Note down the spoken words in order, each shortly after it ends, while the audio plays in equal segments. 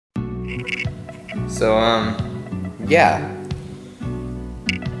So, yeah.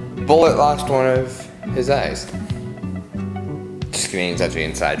 Bullitt lost one of his eyes. Just kidding, it's actually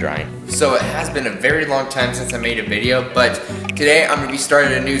inside drying. So it has been a very long time since I made a video, but today I'm gonna be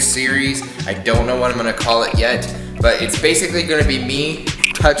starting a new series. I don't know what I'm gonna call it yet, but it's basically gonna be me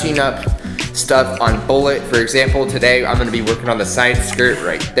touching up stuff on Bullitt. For example, today I'm gonna be working on the side skirt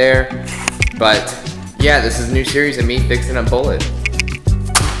right there. But yeah, this is a new series of me fixing up Bullitt.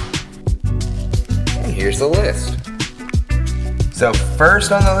 And here's the list. So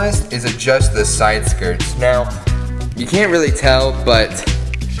first on the list is adjust the side skirts. Now, you can't really tell, but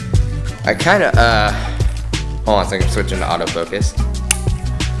I kinda, hold on a second, I'm switching to autofocus.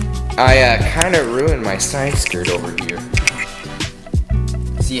 I kinda ruined my side skirt over here.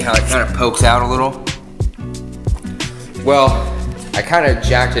 See how it kinda pokes out a little? Well, I kinda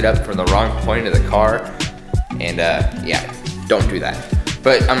jacked it up from the wrong point of the car, and yeah, don't do that.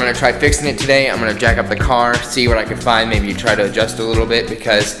 But I'm gonna try fixing it today. I'm gonna jack up the car, see what I can find, maybe try to adjust a little bit,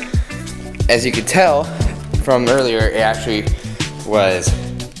 because as you can tell from earlier, it actually was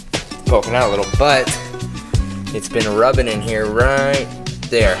poking out a little, but it's been rubbing in here right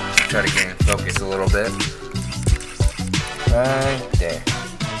there. Try to get in focus a little bit. Right there.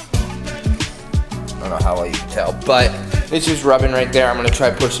 I don't know how well you can tell, but it's just rubbing right there. I'm gonna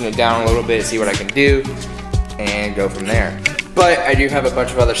try pushing it down a little bit, see what I can do, and go from there. But I do have a bunch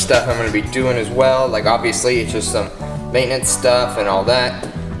of other stuff I'm gonna be doing as well. Like obviously it's just some maintenance stuff and all that.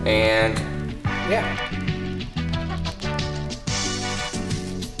 And yeah.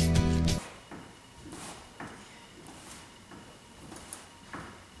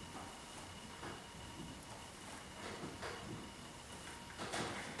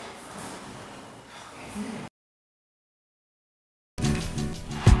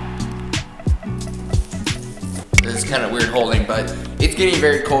 This is kind of weird holding, but it's getting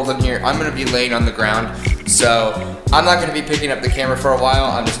very cold in here. I'm gonna be laying on the ground, so I'm not gonna be picking up the camera for a while.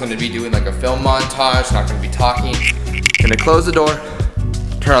 I'm just gonna be doing like a film montage, not gonna be talking. Gonna close the door,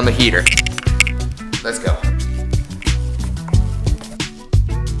 turn on the heater. Let's go.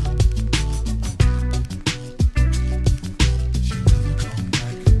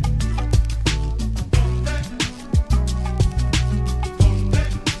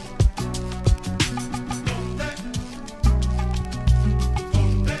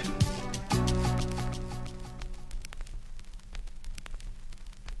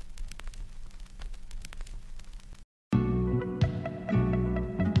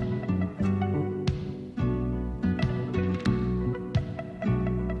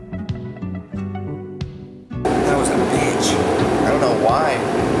 Why?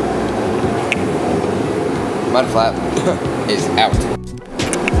 Mud flap is out.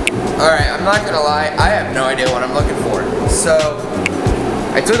 Alright, I'm not gonna lie, I have no idea what I'm looking for. So,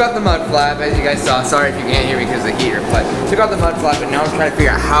 I took out the mud flap, as you guys saw. Sorry if you can't hear me because of the heater, but took out the mud flap, and now I'm trying to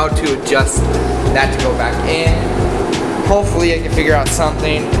figure out how to adjust that to go back in. Hopefully I can figure out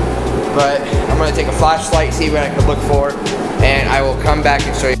something, but I'm gonna take a flashlight, see what I can look for, and I will come back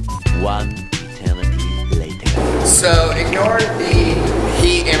and show you. One eternity later. So ignore the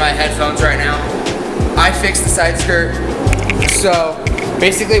heat in my headphones right now. I fixed the side skirt. So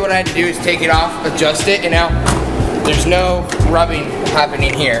basically what I had to do is take it off, adjust it, and now there's no rubbing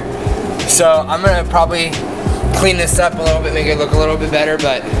happening here. So I'm gonna probably clean this up a little bit, make it look a little bit better,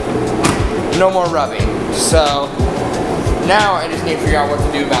 but no more rubbing. So now I just need to figure out what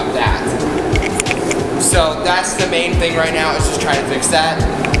to do about that. So that's the main thing right now, is just trying to fix that.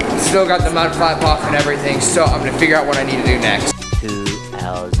 Still got the mud flap off and everything, so I'm gonna figure out what I need to do next. 2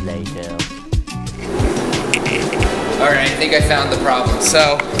 hours later. Alright, I think I found the problem.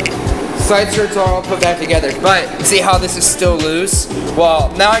 So, side skirts are all put back together, but see how this is still loose?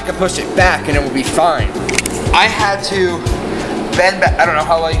 Well, now I can push it back and it will be fine. I had to bend back, I don't know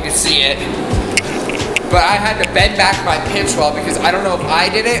how well you can see it, but I had to bend back my pinch weld because I don't know if I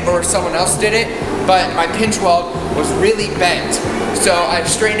did it or if someone else did it, but my pinch weld was really bent. So I've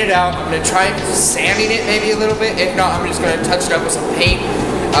straightened it out. I'm gonna try sanding it maybe a little bit. If not, I'm just gonna touch it up with some paint.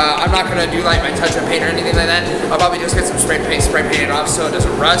 I'm not gonna do like my touch-up paint or anything like that. I'll probably just get some spray paint it off so it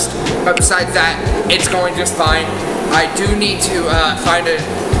doesn't rust. But besides that, it's going just fine. I do need to find a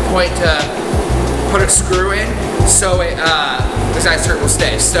point to put a screw in so it, the side skirt will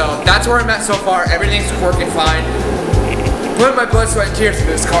stay. So that's where I'm at so far. Everything's working fine. Putting my blood, sweat, and tears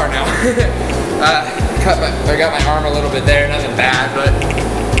into this car now. I got my arm a little bit there, nothing bad, but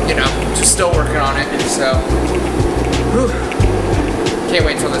you know, just still working on it. So, whew. Can't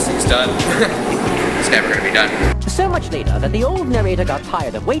wait until this thing's done. It's never gonna be done. So much later that the old narrator got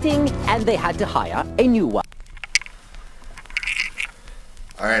tired of waiting and they had to hire a new one.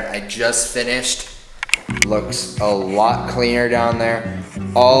 All right, I just finished. Looks a lot cleaner down there.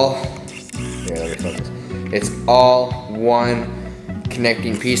 Here, let me focus. It's all one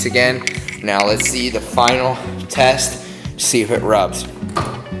connecting piece again. Now let's see the final test, see if it rubs.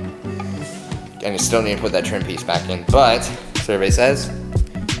 And you still need to put that trim piece back in, but survey says,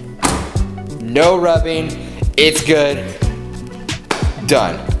 no rubbing, it's good,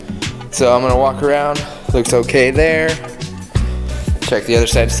 done. So I'm gonna walk around, looks okay there. Check the other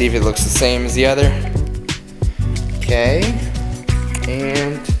side to see if it looks the same as the other. Okay,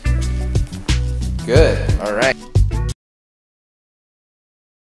 and good, all right.